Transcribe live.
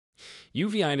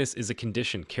Uveitis is a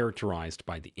condition characterized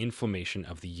by the inflammation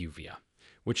of the uvea,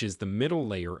 which is the middle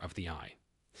layer of the eye.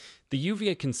 The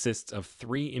uvea consists of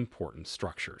three important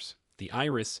structures: the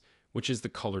iris, which is the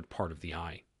colored part of the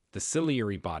eye, the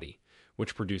ciliary body,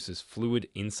 which produces fluid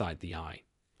inside the eye,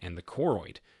 and the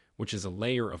choroid, which is a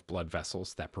layer of blood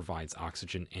vessels that provides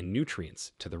oxygen and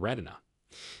nutrients to the retina.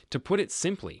 To put it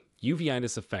simply,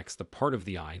 uveitis affects the part of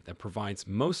the eye that provides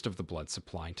most of the blood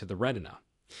supply to the retina.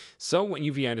 So when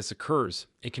uveitis occurs,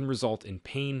 it can result in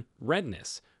pain,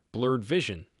 redness, blurred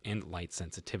vision, and light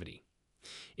sensitivity.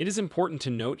 It is important to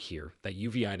note here that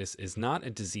uveitis is not a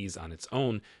disease on its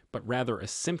own, but rather a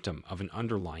symptom of an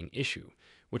underlying issue,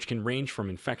 which can range from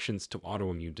infections to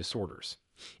autoimmune disorders.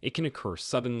 It can occur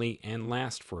suddenly and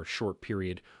last for a short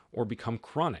period, or become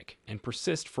chronic and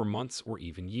persist for months or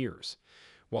even years.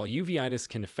 While uveitis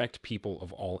can affect people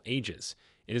of all ages,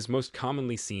 it is most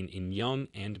commonly seen in young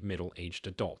and middle-aged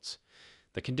adults.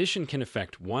 The condition can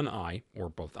affect one eye or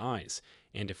both eyes,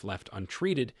 and if left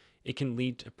untreated, it can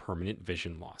lead to permanent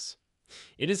vision loss.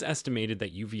 It is estimated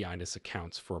that uveitis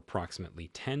accounts for approximately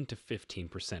 10 to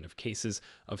 15% of cases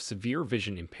of severe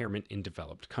vision impairment in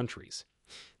developed countries.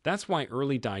 That's why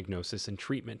early diagnosis and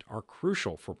treatment are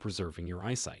crucial for preserving your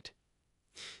eyesight.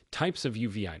 Types of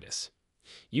uveitis.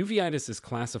 Uveitis is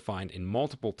classified in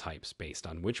multiple types based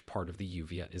on which part of the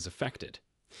uvea is affected.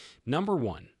 Number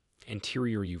 1.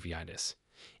 Anterior uveitis.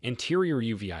 Anterior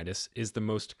uveitis is the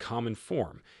most common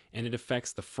form, and it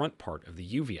affects the front part of the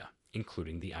uvea,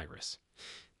 including the iris.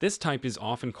 This type is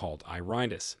often called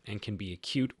iritis and can be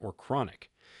acute or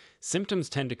chronic. Symptoms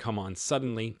tend to come on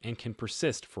suddenly and can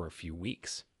persist for a few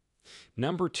weeks.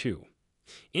 Number 2.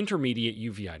 Intermediate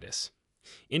uveitis.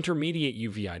 Intermediate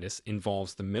uveitis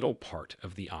involves the middle part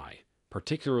of the eye,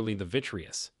 particularly the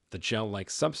vitreous, the gel-like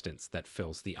substance that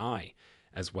fills the eye,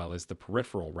 as well as the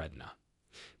peripheral retina.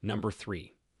 Number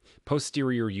 3.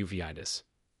 Posterior uveitis.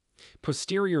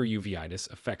 Posterior uveitis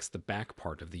affects the back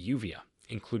part of the uvea,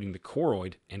 including the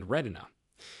choroid and retina.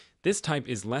 This type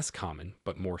is less common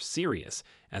but more serious,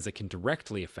 as it can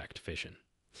directly affect vision.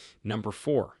 Number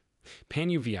 4.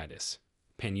 Panuveitis.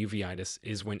 Panuveitis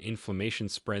is when inflammation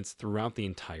spreads throughout the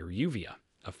entire uvea,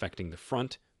 affecting the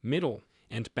front, middle,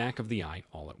 and back of the eye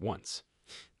all at once.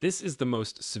 This is the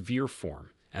most severe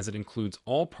form, as it includes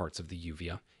all parts of the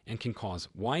uvea and can cause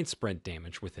widespread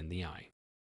damage within the eye.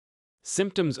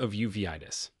 Symptoms of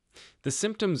uveitis. The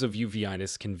symptoms of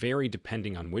uveitis can vary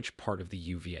depending on which part of the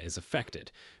uvea is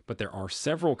affected, but there are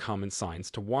several common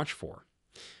signs to watch for.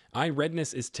 Eye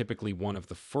redness is typically one of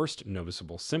the first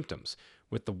noticeable symptoms,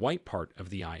 with the white part of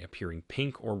the eye appearing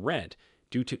pink or red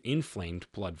due to inflamed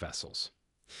blood vessels.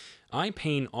 Eye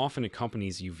pain often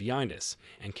accompanies uveitis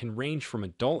and can range from a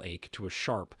dull ache to a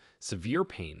sharp, severe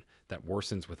pain that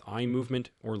worsens with eye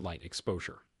movement or light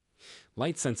exposure.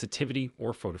 Light sensitivity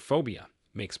or photophobia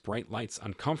makes bright lights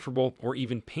uncomfortable or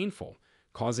even painful,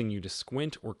 causing you to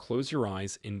squint or close your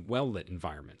eyes in well-lit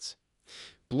environments.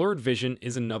 Blurred vision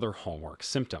is another hallmark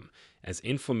symptom, as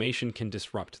inflammation can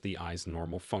disrupt the eye's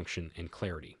normal function and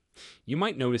clarity. You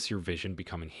might notice your vision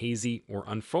becoming hazy or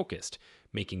unfocused,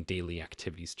 making daily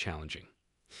activities challenging.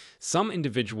 Some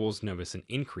individuals notice an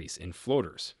increase in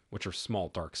floaters, which are small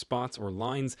dark spots or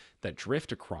lines that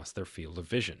drift across their field of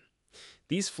vision.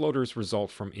 These floaters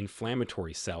result from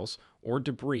inflammatory cells or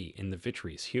debris in the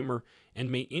vitreous humor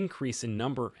and may increase in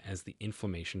number as the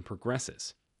inflammation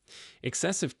progresses.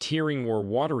 Excessive tearing or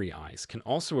watery eyes can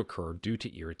also occur due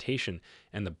to irritation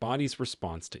and the body's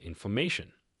response to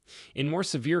inflammation. In more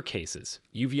severe cases,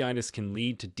 uveitis can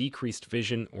lead to decreased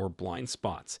vision or blind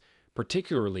spots,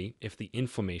 particularly if the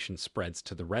inflammation spreads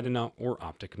to the retina or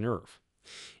optic nerve.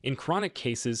 In chronic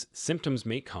cases, symptoms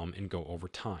may come and go over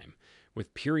time,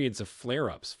 with periods of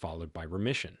flare-ups followed by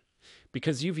remission.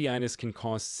 Because uveitis can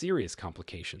cause serious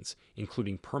complications,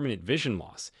 including permanent vision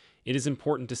loss, it is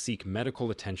important to seek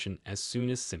medical attention as soon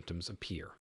as symptoms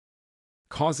appear.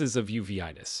 Causes of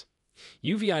uveitis.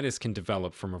 Uveitis can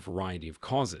develop from a variety of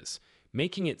causes,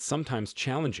 making it sometimes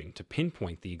challenging to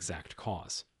pinpoint the exact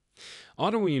cause.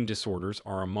 Autoimmune disorders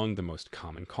are among the most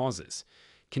common causes.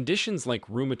 Conditions like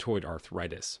rheumatoid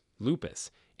arthritis,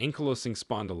 lupus, ankylosing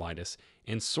spondylitis,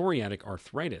 and psoriatic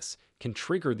arthritis can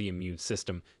trigger the immune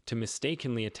system to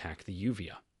mistakenly attack the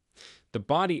uvea. The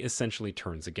body essentially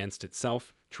turns against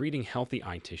itself, treating healthy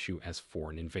eye tissue as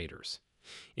foreign invaders.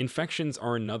 Infections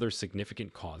are another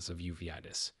significant cause of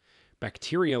uveitis.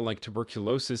 Bacteria like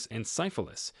tuberculosis and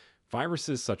syphilis,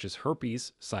 viruses such as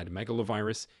herpes,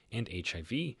 cytomegalovirus, and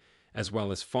HIV, as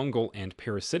well as fungal and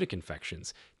parasitic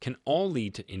infections, can all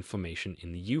lead to inflammation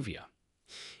in the uvea.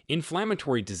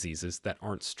 Inflammatory diseases that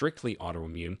aren't strictly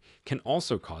autoimmune can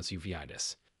also cause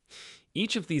uveitis.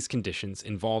 Each of these conditions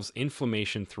involves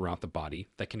inflammation throughout the body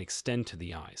that can extend to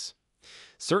the eyes.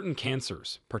 Certain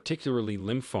cancers, particularly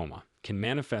lymphoma, can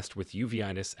manifest with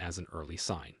uveitis as an early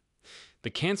sign. The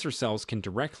cancer cells can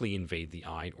directly invade the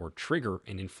eye or trigger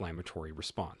an inflammatory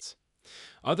response.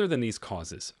 Other than these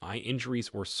causes, eye injuries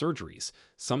or surgeries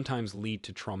sometimes lead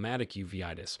to traumatic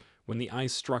uveitis when the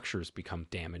eye's structures become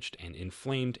damaged and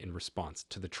inflamed in response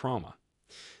to the trauma.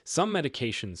 Some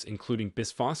medications, including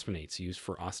bisphosphonates used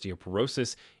for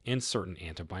osteoporosis and certain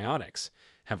antibiotics,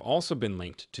 have also been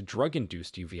linked to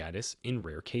drug-induced uveitis in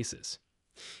rare cases.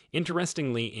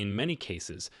 Interestingly, in many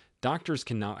cases, doctors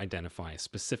cannot identify a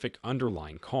specific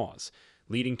underlying cause,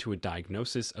 leading to a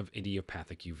diagnosis of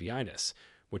idiopathic uveitis,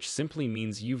 which simply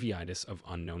means uveitis of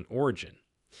unknown origin.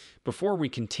 Before we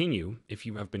continue, if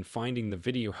you have been finding the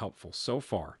video helpful so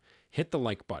far, hit the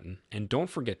like button and don't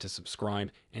forget to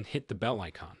subscribe and hit the bell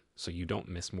icon so you don't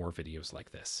miss more videos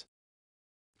like this.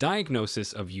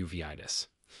 Diagnosis of uveitis.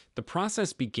 The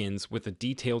process begins with a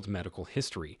detailed medical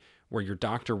history where your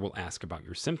doctor will ask about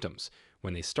your symptoms,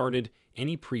 when they started,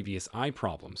 any previous eye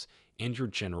problems, and your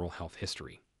general health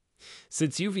history.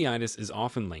 Since uveitis is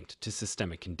often linked to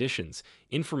systemic conditions,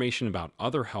 information about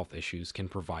other health issues can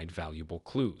provide valuable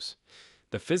clues.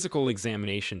 The physical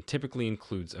examination typically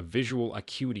includes a visual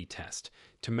acuity test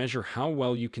to measure how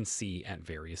well you can see at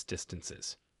various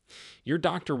distances. Your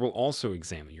doctor will also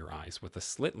examine your eyes with a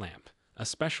slit lamp, a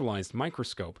specialized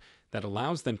microscope that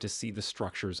allows them to see the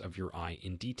structures of your eye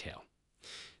in detail.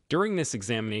 During this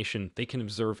examination, they can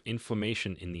observe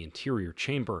inflammation in the interior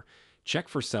chamber, check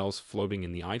for cells floating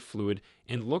in the eye fluid,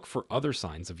 and look for other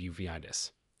signs of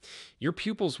uveitis. Your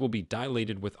pupils will be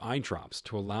dilated with eye drops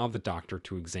to allow the doctor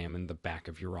to examine the back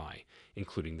of your eye,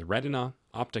 including the retina,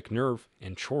 optic nerve,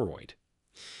 and choroid.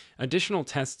 Additional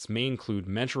tests may include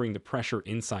measuring the pressure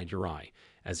inside your eye,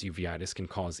 as uveitis can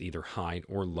cause either high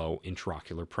or low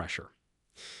intraocular pressure.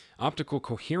 Optical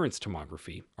coherence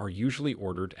tomography are usually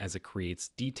ordered as it creates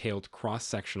detailed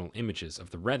cross-sectional images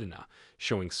of the retina,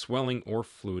 showing swelling or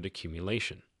fluid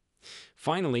accumulation.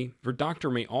 Finally, your doctor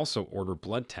may also order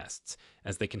blood tests,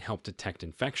 as they can help detect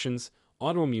infections,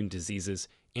 autoimmune diseases,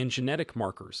 and genetic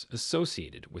markers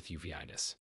associated with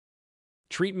uveitis.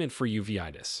 Treatment for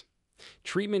uveitis.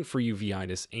 Treatment for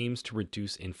uveitis aims to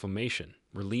reduce inflammation,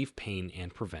 relieve pain,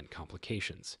 and prevent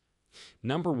complications.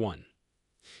 Number 1.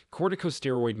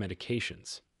 Corticosteroid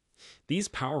medications. These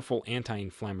powerful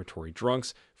anti-inflammatory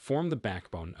drugs form the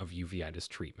backbone of uveitis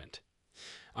treatment.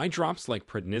 Eye drops like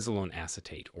prednisolone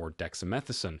acetate or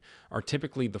dexamethasone are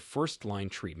typically the first-line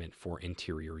treatment for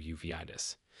interior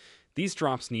uveitis. These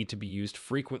drops need to be used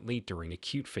frequently during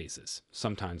acute phases,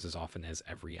 sometimes as often as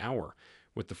every hour,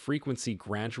 with the frequency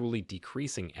gradually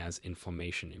decreasing as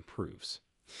inflammation improves.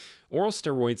 Oral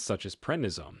steroids such as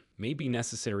prednisone may be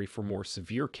necessary for more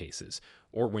severe cases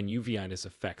or when uveitis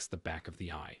affects the back of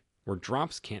the eye, where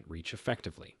drops can't reach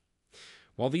effectively.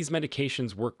 While these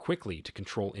medications work quickly to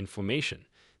control inflammation,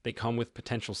 they come with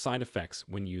potential side effects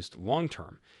when used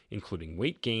long-term, including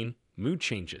weight gain, mood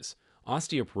changes,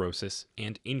 osteoporosis,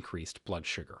 and increased blood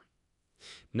sugar.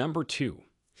 Number 2.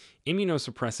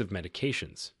 Immunosuppressive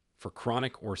medications. For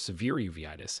chronic or severe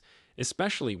uveitis,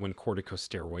 especially when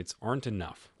corticosteroids aren't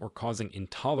enough or causing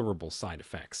intolerable side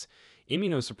effects,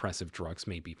 immunosuppressive drugs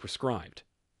may be prescribed.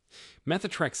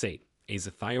 Methotrexate,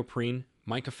 azathioprine,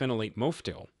 mycophenolate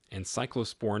mofetil, and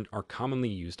cyclosporin are commonly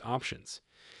used options.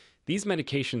 These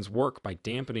medications work by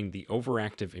dampening the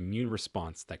overactive immune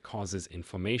response that causes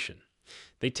inflammation.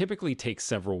 They typically take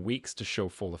several weeks to show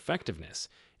full effectiveness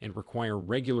and require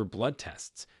regular blood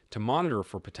tests to monitor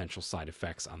for potential side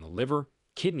effects on the liver,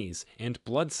 kidneys, and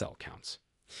blood cell counts.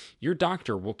 Your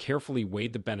doctor will carefully weigh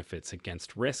the benefits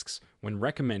against risks when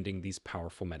recommending these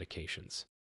powerful medications.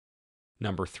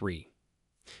 Number 3.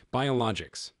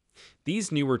 Biologics.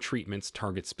 These newer treatments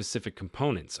target specific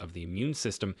components of the immune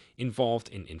system involved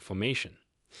in inflammation.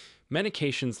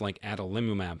 Medications like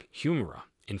adalimumab humira,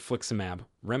 infliximab,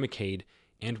 Remicade,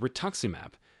 and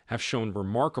rituximab have shown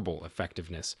remarkable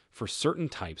effectiveness for certain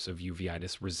types of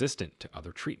uveitis resistant to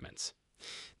other treatments.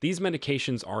 These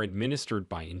medications are administered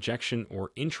by injection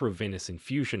or intravenous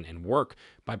infusion and work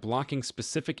by blocking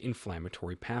specific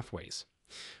inflammatory pathways.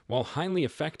 While highly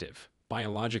effective,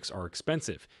 biologics are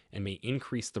expensive and may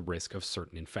increase the risk of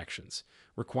certain infections,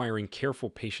 requiring careful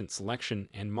patient selection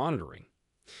and monitoring.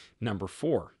 Number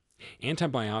 4.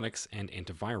 Antibiotics and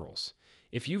antivirals.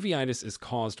 If uveitis is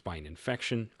caused by an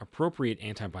infection, appropriate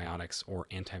antibiotics or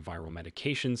antiviral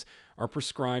medications are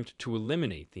prescribed to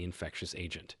eliminate the infectious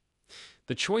agent.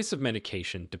 The choice of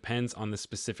medication depends on the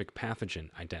specific pathogen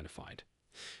identified.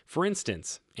 For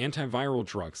instance, antiviral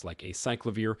drugs like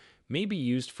acyclovir may be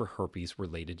used for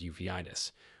herpes-related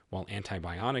uveitis, while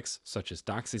antibiotics such as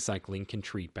doxycycline can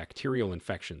treat bacterial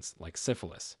infections like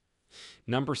syphilis.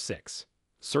 Number 6.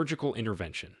 Surgical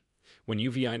intervention. When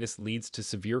uveitis leads to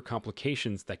severe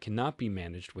complications that cannot be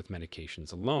managed with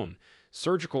medications alone,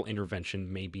 surgical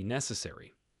intervention may be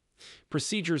necessary.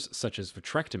 Procedures such as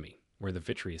vitrectomy, where the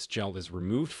vitreous gel is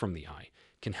removed from the eye,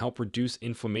 can help reduce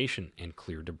inflammation and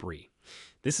clear debris.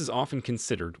 This is often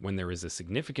considered when there is a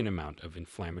significant amount of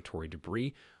inflammatory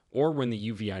debris or when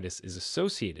the uveitis is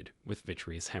associated with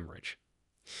vitreous hemorrhage.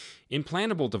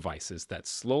 Implantable devices that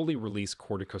slowly release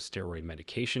corticosteroid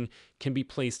medication can be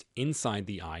placed inside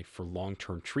the eye for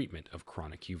long-term treatment of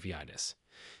chronic uveitis.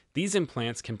 These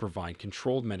implants can provide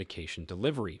controlled medication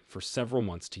delivery for several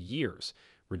months to years,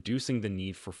 reducing the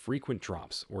need for frequent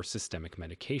drops or systemic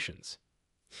medications.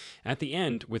 At the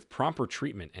end, with proper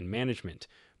treatment and management,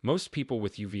 most people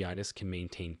with uveitis can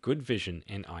maintain good vision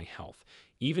and eye health,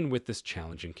 even with this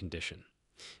challenging condition.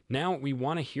 Now, we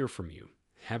want to hear from you.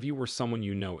 Have you or someone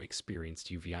you know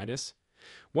experienced uveitis?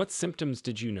 What symptoms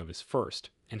did you notice first,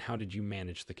 and how did you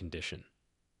manage the condition?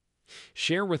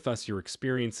 Share with us your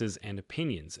experiences and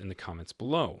opinions in the comments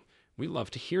below. We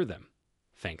love to hear them.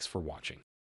 Thanks for watching.